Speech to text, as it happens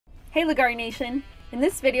Hey Leggari Nation! In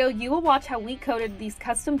this video, you will watch how we coated these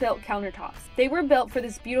custom-built countertops. They were built for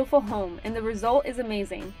this beautiful home, and the result is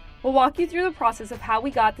amazing. We'll walk you through the process of how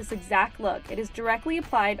we got this exact look. It is directly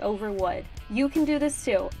applied over wood. You can do this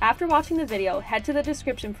too. After watching the video, head to the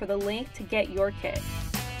description for the link to get your kit.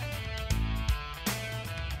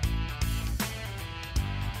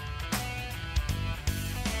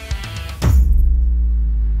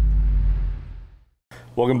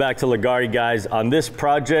 Welcome back to Leggari, guys. On this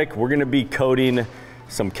project, we're gonna be coating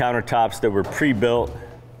some countertops that were pre-built,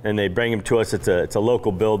 and they bring them to us. It's a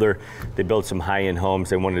local builder. They built some high-end homes.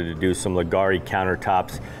 They wanted to do some Leggari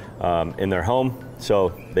countertops in their home.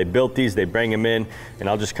 So they built these, they bring them in, and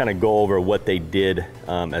I'll just kind of go over what they did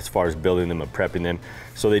as far as building them and prepping them.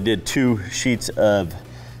 So they did 2 sheets of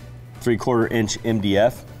 3/4 inch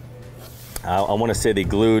MDF. I wanna say they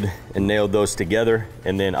glued and nailed those together,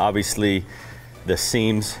 and then obviously the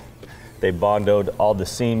seams, they bondoed all the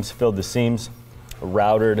seams, filled the seams,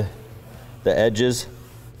 routed the edges.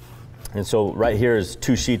 And so right here is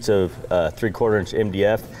 2 sheets of 3/4 inch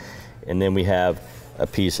MDF, and then we have a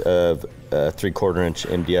piece of 3/4 inch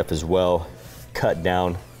MDF as well, cut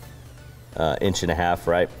down 1.5 inches,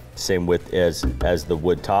 right? Same width as the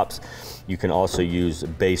wood tops. You can also use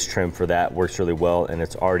base trim for that, works really well, and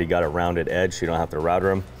it's already got a rounded edge, so you don't have to router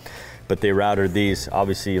them. But they routed these,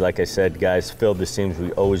 obviously, like I said, guys, filled the seams.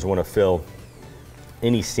 We always want to fill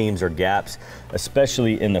any seams or gaps,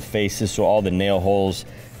 especially in the faces, so all the nail holes,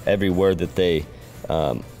 everywhere that they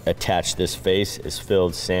attach this face is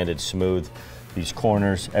filled, sanded, smooth. These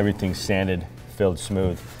corners, everything's sanded, filled,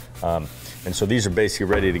 smooth. And so these are basically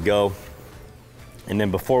ready to go. And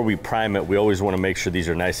then before we prime it, we always want to make sure these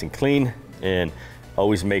are nice and clean, and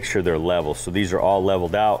always make sure they're level. So these are all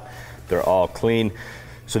leveled out, they're all clean.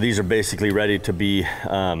 So these are basically ready to be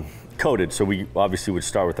coated. So we obviously would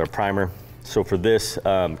start with our primer. So for this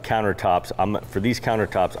countertops, for these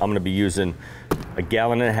countertops, I'm gonna be using 1.5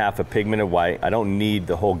 gallons of pigmented white. I don't need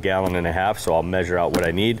the whole 1.5 gallons, so I'll measure out what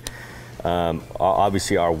I need.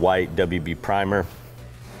 Obviously our white WB primer.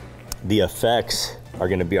 The effects are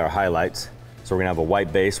gonna be our highlights. So we're gonna have a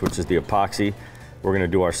white base, which is the epoxy. We're gonna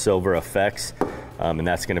do our silver effects, and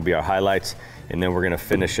that's gonna be our highlights. And then we're gonna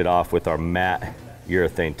finish it off with our matte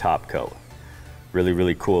urethane top coat. Really,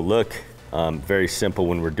 really cool look. Very simple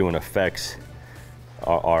when we're doing effects,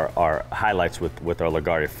 our highlights with our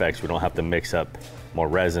Leggari Effects. We don't have to mix up more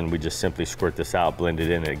resin. We just simply squirt this out, blend it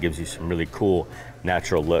in, and it gives you some really cool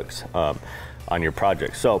natural looks on your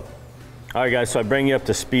project. So, all right guys, so I bring you up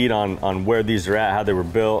to speed on where these are at, how they were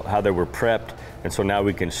built, how they were prepped, and so now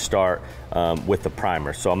we can start with the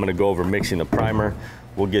primer. So I'm gonna go over mixing the primer.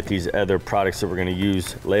 We'll get these other products that we're gonna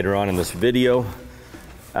use later on in this video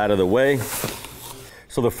out of the way.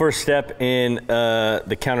 So the first step in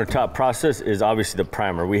the countertop process is obviously the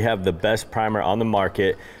primer. We have the best primer on the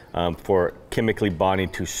market for chemically bonding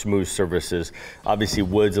to smooth surfaces. Obviously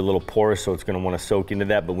wood's a little porous, so it's gonna wanna soak into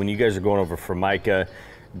that, but when you guys are going over Formica,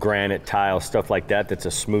 granite, tile, stuff like that, that's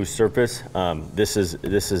a smooth surface, this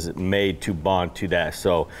is made to bond to that.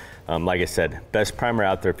 So like I said, best primer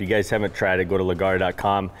out there. If you guys haven't tried it, go to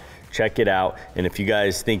leggari.com, check it out. And if you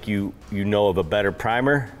guys think you know of a better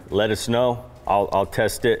primer, let us know. I'll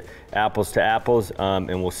test it apples to apples,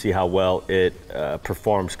 and we'll see how well it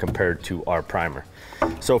performs compared to our primer.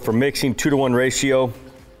 So for mixing 2-to-1 ratio,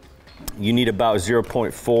 you need about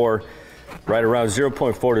 0.4, right around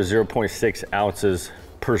 0.4 to 0.6 ounces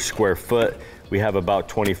per square foot. We have about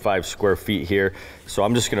 25 square feet here. So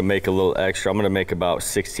I'm just gonna make a little extra. I'm gonna make about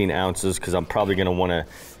 16 ounces because I'm probably gonna wanna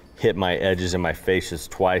hit my edges and my faces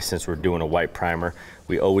twice since we're doing a white primer.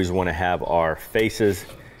 We always wanna have our faces,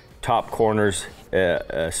 top corners,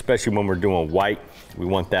 especially when we're doing white, we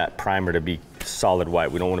want that primer to be solid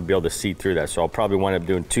white. We don't wanna be able to see through that. So I'll probably wind up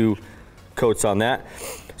doing 2 coats on that.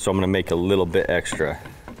 So I'm gonna make a little bit extra.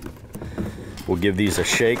 We'll give these a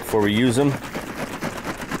shake before we use them.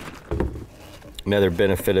 Another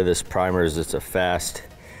benefit of this primer is it's a fast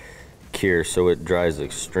cure, so it dries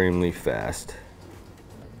extremely fast.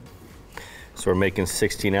 So we're making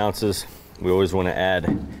 16 ounces. We always want to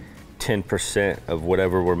add 10% of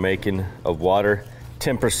whatever we're making of water.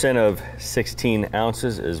 10% of 16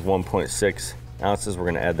 ounces is 1.6 ounces. We're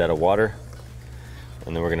going to add that of water,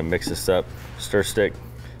 and then we're going to mix this up. Stir stick,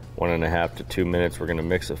 1.5 to 2 minutes. We're going to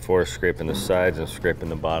mix it for us, scraping the sides and scraping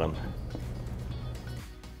the bottom.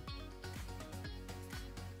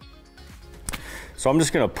 So I'm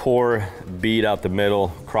just gonna pour bead out the middle,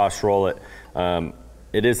 cross roll it.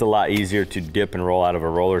 It is a lot easier to dip and roll out of a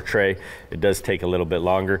roller tray. It does take a little bit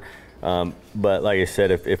longer. But like I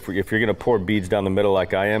said, if you're gonna pour beads down the middle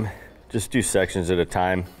like I am, just do sections at a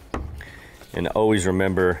time. And always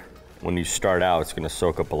remember, when you start out, it's gonna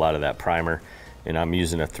soak up a lot of that primer. And I'm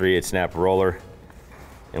using a 3/8 snap roller,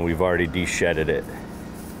 and we've already de-shedded it.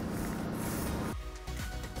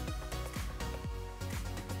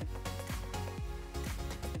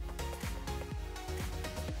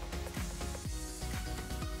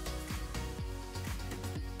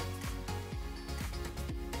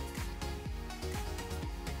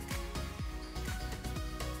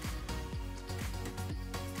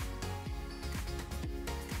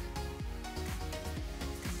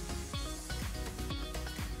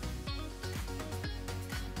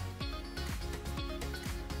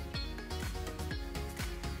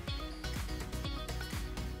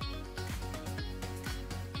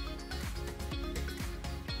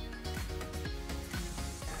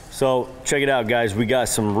 So check it out, guys. We got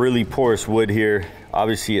some really porous wood here.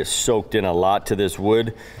 Obviously it's soaked in a lot to this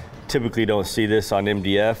wood. Typically don't see this on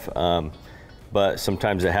MDF, but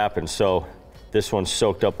sometimes it happens. So this one's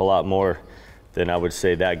soaked up a lot more than I would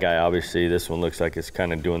say that guy. Obviously this one looks like it's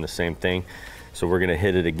kind of doing the same thing. So we're gonna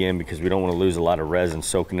hit it again because we don't want to lose a lot of resin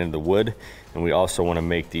soaking into the wood. And we also want to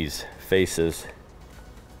make these faces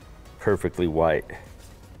perfectly white.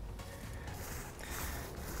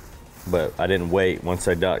 But I didn't wait. Once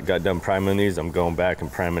I got done priming these, I'm going back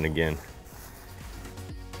and priming again.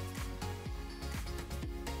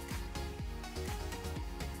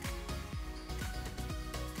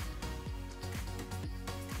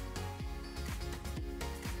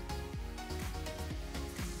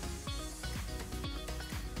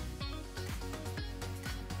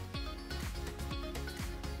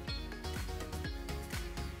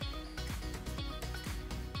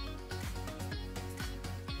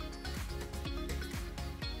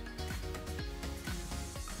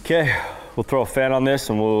 Okay, we'll throw a fan on this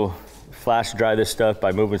and we'll flash dry this stuff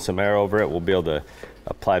by moving some air over it. We'll be able to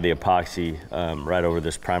apply the epoxy right over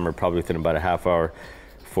this primer, probably within about a half hour,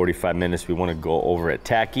 45 minutes. We want to go over it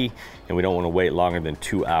tacky, and we don't want to wait longer than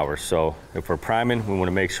 2 hours. So if we're priming, we want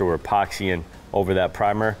to make sure we're epoxying over that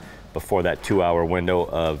primer before that 2-hour window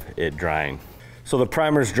of it drying. So the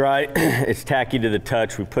primer's dry, it's tacky to the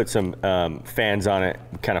touch. We put some fans on it,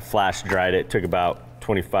 we kind of flash dried it. Took about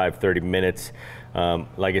 25-30 minutes.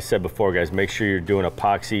 Like I said before, guys, make sure you're doing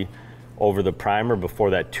epoxy over the primer before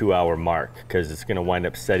that 2-hour mark, because it's going to wind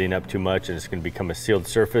up setting up too much and it's going to become a sealed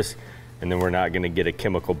surface, and then we're not going to get a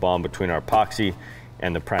chemical bond between our epoxy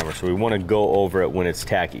and the primer. So we want to go over it when it's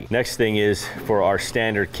tacky. Next thing is, for our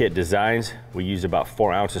standard kit designs, we use about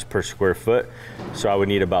 4 ounces per square foot. So I would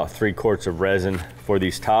need about 3 quarts of resin for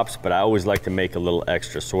these tops, but I always like to make a little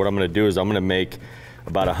extra. So what I'm going to do is I'm going to make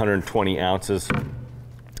about 120 ounces.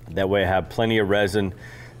 That way I have plenty of resin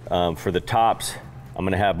for the tops. I'm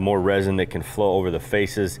gonna have more resin that can flow over the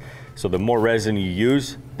faces. So the more resin you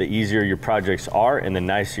use, the easier your projects are and the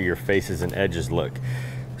nicer your faces and edges look.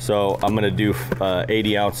 So I'm gonna do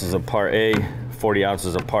 80 ounces of part A, 40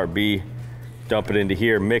 ounces of part B, dump it into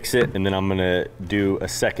here, mix it, and then I'm gonna do a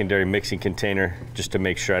secondary mixing container just to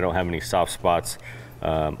make sure I don't have any soft spots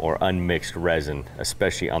or unmixed resin,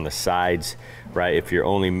 especially on the sides, right? If you're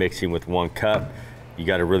only mixing with 1 cup, you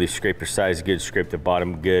got to really scrape your sides good, scrape the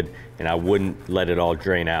bottom good, and I wouldn't let it all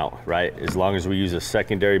drain out, right? As long as we use a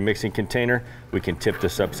secondary mixing container, we can tip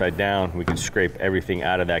this upside down, we can scrape everything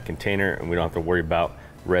out of that container, and we don't have to worry about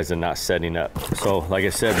resin not setting up. So like I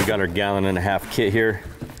said, we got our 1.5 gallon kit here.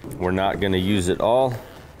 We're not going to use it all.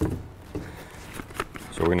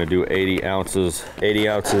 So we're going to do 80 ounces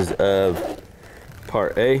of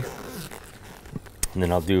part A, and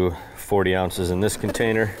then I'll do 40 ounces in this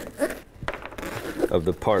container of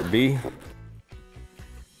the part B.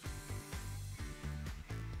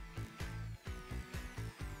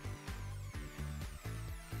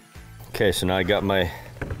 Okay, so now I got my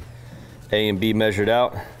A and B measured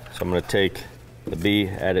out. So I'm gonna take the B,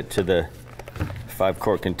 add it to the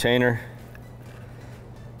 5-quart container.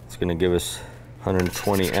 It's gonna give us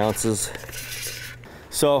 120 ounces.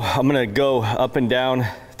 So I'm gonna go up and down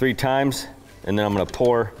 3 times, and then I'm gonna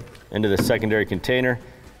pour into the secondary container.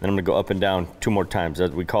 Then I'm gonna go up and down 2 more times.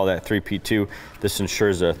 We call that 3P2. This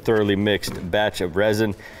ensures a thoroughly mixed batch of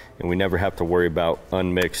resin, and we never have to worry about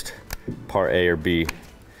unmixed part A or B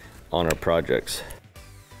on our projects.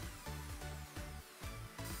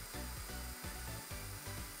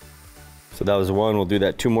 So that was 1, we'll do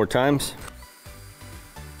that 2 more times.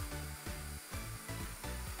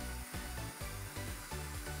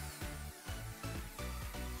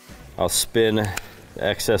 I'll spin the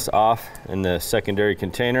excess off in the secondary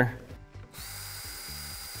container.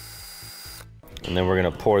 And then we're gonna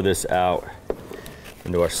pour this out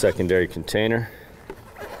into our secondary container,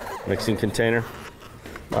 mixing container.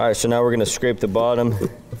 All right, so now we're gonna scrape the bottom,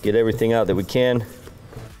 get everything out that we can.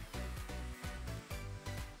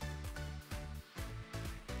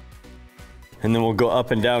 And then we'll go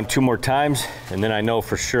up and down 2 more times, and then I know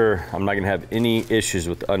for sure I'm not gonna have any issues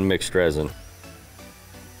with unmixed resin.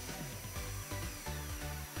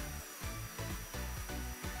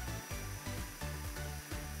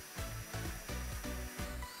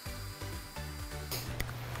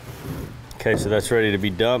 Okay, so that's ready to be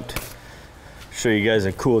dumped. Show you guys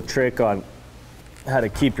a cool trick on how to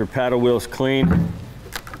keep your paddle wheels clean.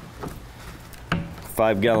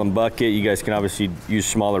 5-gallon bucket. You guys can obviously use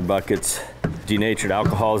smaller buckets. Denatured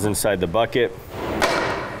alcohol is inside the bucket.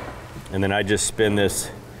 And then I just spin this.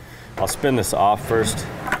 I'll spin this off first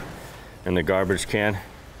in the garbage can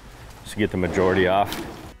just to get the majority off.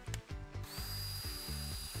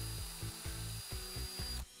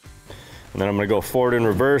 And then I'm gonna go forward and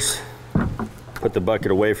reverse. Put the bucket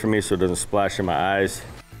away from me so it doesn't splash in my eyes.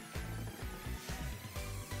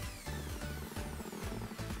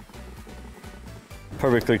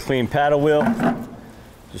 Perfectly clean paddle wheel.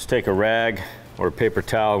 Just take a rag or a paper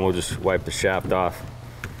towel and we'll just wipe the shaft off.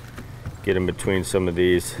 Get in between some of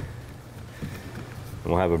these. And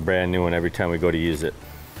we'll have a brand new one every time we go to use it.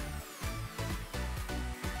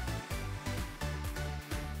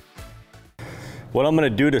 What I'm gonna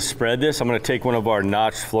do to spread this, I'm gonna take one of our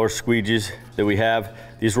notched floor squeegees that we have.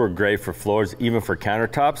 These work great for floors, even for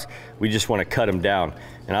countertops. We just wanna cut them down.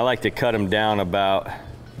 And I like to cut them down about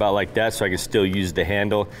like that so I can still use the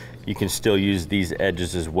handle. You can still use these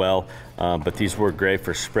edges as well, but these work great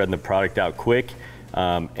for spreading the product out quick,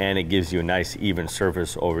 and it gives you a nice even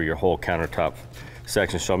surface over your whole countertop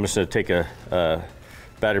section. So I'm just gonna take a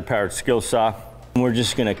battery powered skill saw. And we're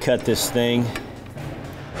just gonna cut this thing.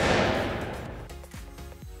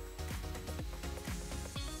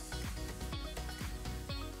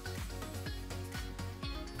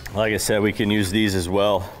 Like I said, we can use these as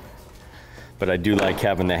well, but I do like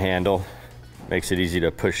having the handle. Makes it easy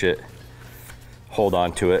to push it, hold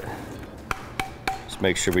on to it. Just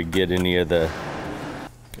make sure we get any of the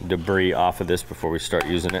debris off of this before we start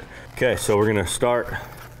using it. Okay, so we're gonna start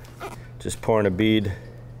just pouring a bead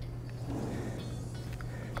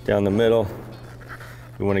down the middle.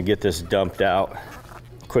 We wanna get this dumped out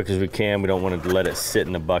as quick as we can. We don't want to let it sit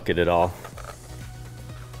in the bucket at all.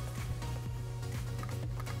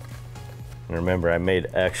 And remember, I made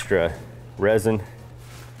extra resin,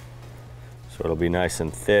 so it'll be nice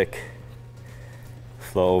and thick,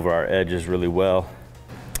 flow over our edges really well.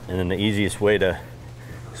 And then the easiest way to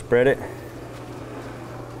spread it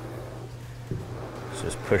is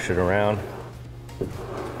just push it around.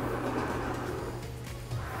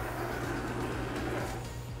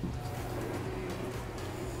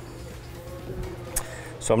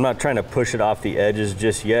 So I'm not trying to push it off the edges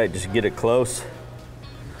just yet, just get it close.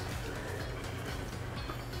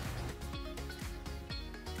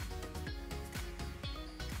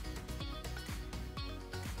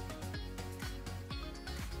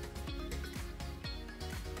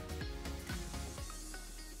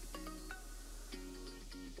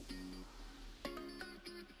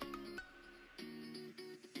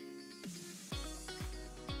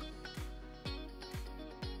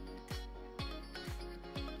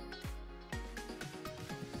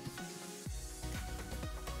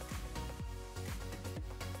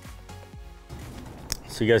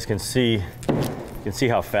 So you guys can see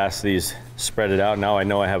how fast these spread it out. Now I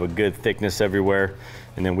know I have a good thickness everywhere,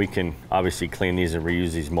 and then we can obviously clean these and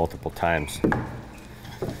reuse these multiple times.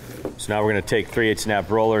 So now we're gonna take 3/8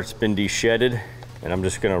 snap roller, it's been de-shedded, and I'm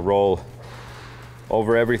just gonna roll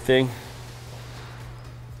over everything.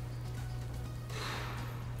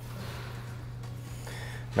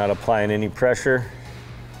 Not applying any pressure.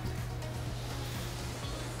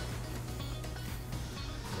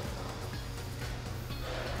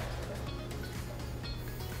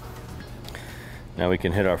 Now we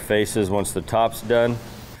can hit our faces once the top's done.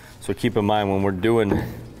 So keep in mind, when we're doing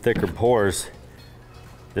thicker pours,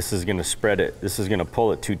 this is gonna spread it. This is gonna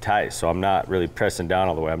pull it too tight, so I'm not really pressing down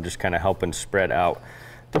all the way. I'm just kind of helping spread out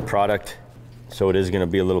the product. So it is gonna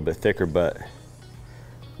be a little bit thicker, but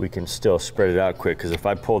we can still spread it out quick, because if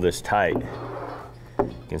I pull this tight,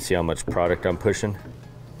 you can see how much product I'm pushing,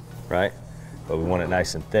 right? But we want it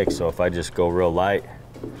nice and thick, so if I just go real light,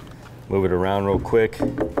 move it around real quick,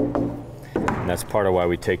 and that's part of why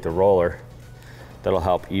we take the roller. That'll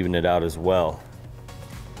help even it out as well.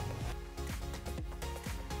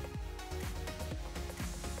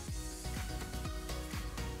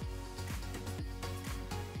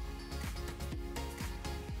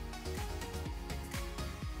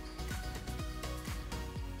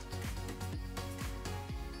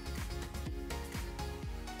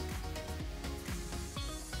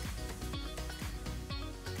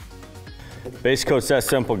 Base coat's that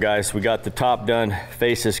simple, guys. We got the top done,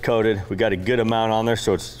 face is coated. We got a good amount on there,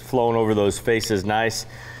 so it's flowing over those faces nice.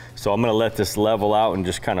 So I'm gonna let this level out and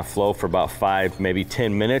just kind of flow for about 5, maybe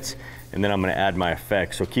 10 minutes, and then I'm gonna add my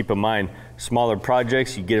effects. So keep in mind, smaller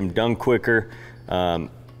projects, you get them done quicker, and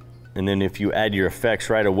then if you add your effects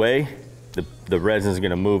right away, the resin's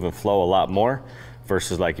gonna move and flow a lot more,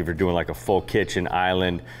 versus like if you're doing like a full kitchen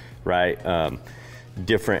island, right?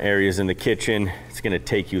 Different areas in the kitchen, it's gonna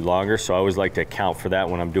take you longer. So I always like to account for that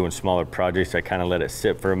when I'm doing smaller projects. I kind of let it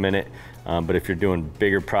sit for a minute. But if you're doing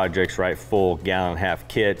bigger projects, right, full gallon half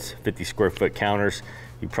kits, 50 square foot counters,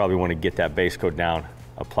 you probably want to get that base coat down,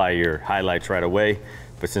 apply your highlights right away.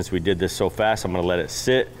 But since we did this so fast, I'm gonna let it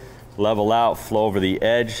sit, level out, flow over the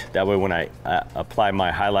edge. That way when I apply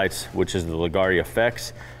my highlights, which is the Leggari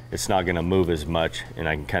Effects, it's not gonna move as much, and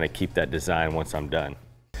I can kind of keep that design once I'm done.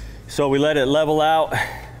 So we let it level out,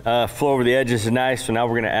 flow over the edges is nice. So now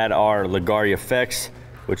we're gonna add our Leggari Effects,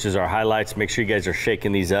 which is our highlights. Make sure you guys are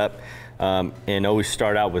shaking these up, and always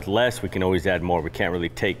start out with less. We can always add more. We can't really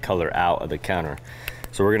take color out of the counter.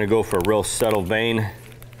 So we're gonna go for a real subtle vein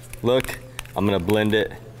look. I'm gonna blend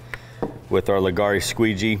it with our Leggari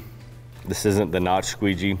squeegee. This isn't the notch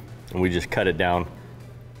squeegee, and we just cut it down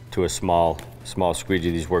to a small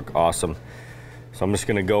squeegee. These work awesome. So I'm just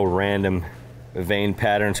gonna go random vein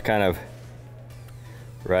patterns, kind of,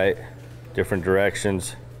 right, different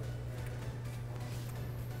directions.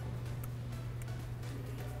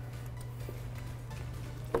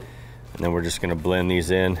 And then we're just gonna blend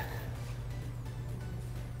these in,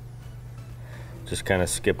 just kind of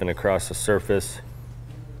skipping across the surface.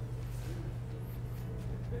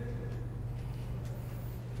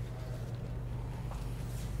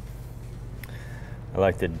 I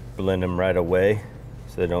like to blend them right away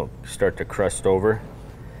so they don't start to crust over,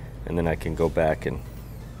 and then I can go back and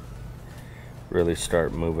really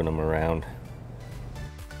start moving them around.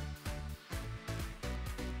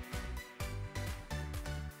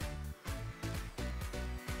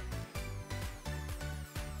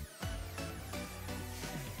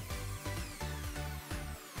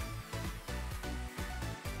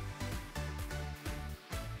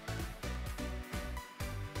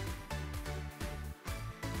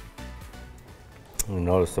 You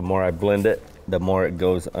notice the more I blend it, the more it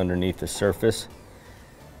goes underneath the surface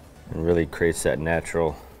and really creates that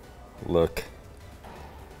natural look.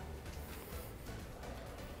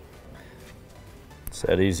 It's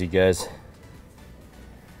that easy, guys.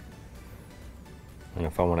 And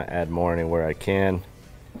if I want to add more anywhere I can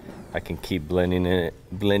keep blending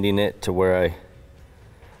it to where I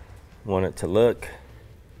want it to look.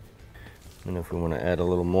 And if we want to add a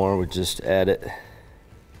little more, we just add it.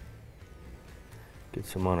 Get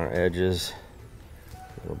some on our edges,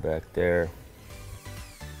 go back there.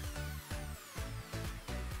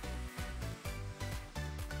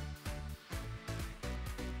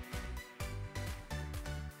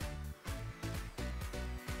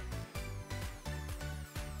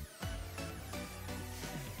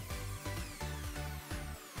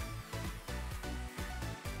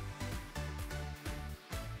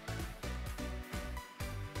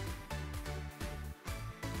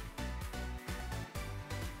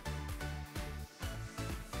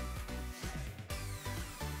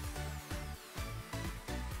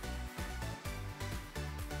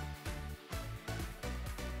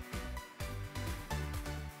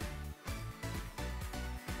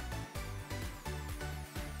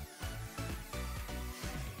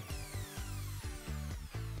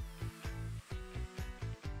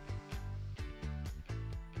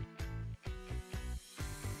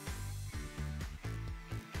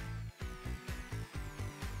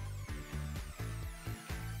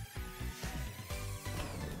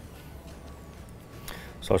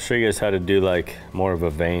 So I'll show you guys how to do like more of a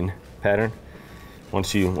vein pattern.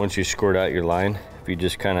 Once you squirt out your line, if you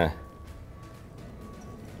just kind of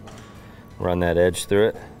run that edge through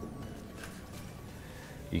it,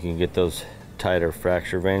 you can get those tighter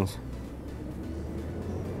fracture veins.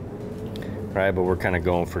 Right, but we're kind of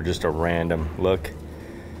going for just a random look.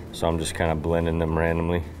 So I'm just kind of blending them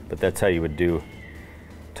randomly. But that's how you would do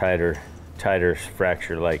tighter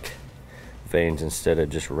fracture like veins instead of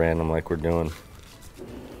just random like we're doing.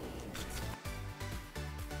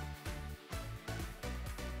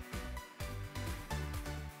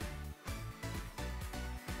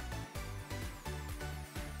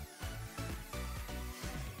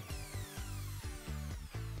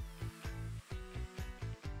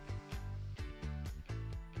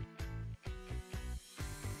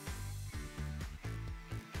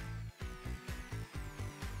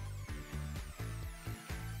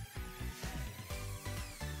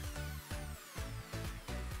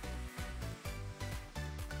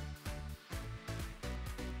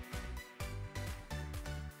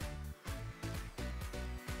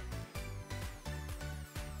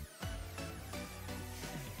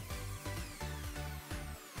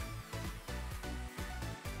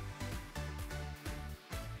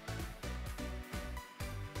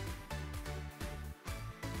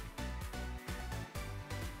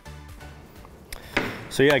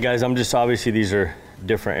 So yeah, guys, I'm just, obviously these are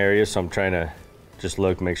different areas, so I'm trying to just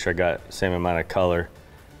look, make sure I got the same amount of color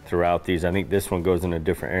throughout these. I think this one goes in a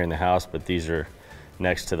different area in the house, but these are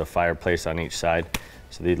next to the fireplace on each side.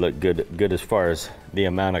 So they look good as far as the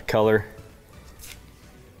amount of color.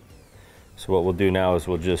 So what we'll do now is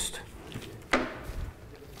we'll just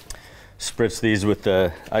spritz these with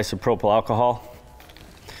the isopropyl alcohol,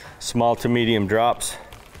 small to medium drops.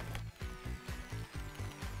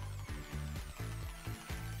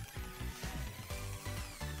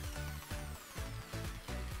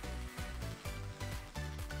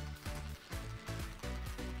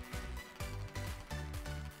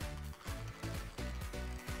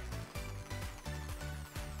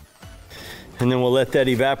 And then we'll let that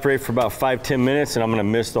evaporate for about 5-10 minutes, and I'm gonna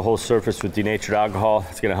mist the whole surface with denatured alcohol.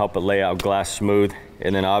 It's gonna help it lay out glass smooth.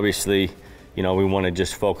 And then obviously, you know, we wanna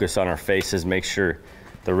just focus on our faces, make sure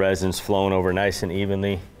the resin's flowing over nice and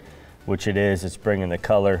evenly, which it is. It's bringing the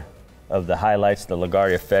color of the highlights, the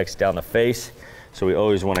Leggari Effects, down the face. So we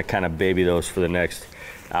always wanna kind of baby those for the next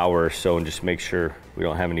hour or so and just make sure we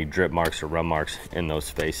don't have any drip marks or rub marks in those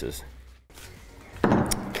faces.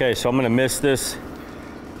 Okay, so I'm gonna mist this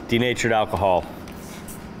denatured alcohol.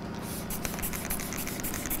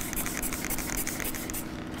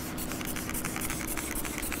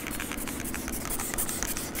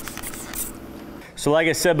 So like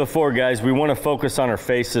I said before, guys, we want to focus on our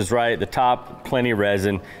faces, right? The top, plenty of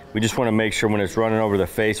resin. We just want to make sure when it's running over the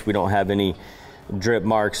face, we don't have any drip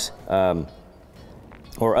marks or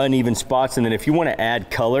uneven spots. And then if you want to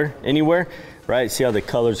add color anywhere, right? See how the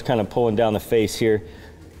color's kind of pulling down the face here?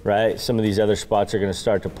 Right? Some of these other spots are going to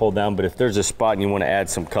start to pull down, but if there's a spot and you want to add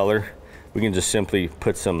some color, we can just simply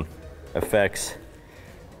put some effects,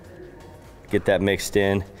 get that mixed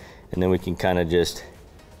in, and then we can kind of just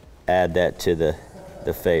add that to the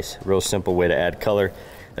face. Real simple way to add color.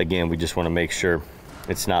 Again, we just want to make sure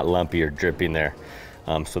it's not lumpy or dripping there.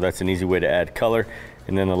 So that's an easy way to add color.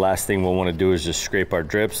 And then the last thing we'll want to do is just scrape our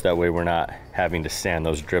drips. That way we're not having to sand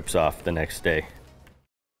those drips off the next day.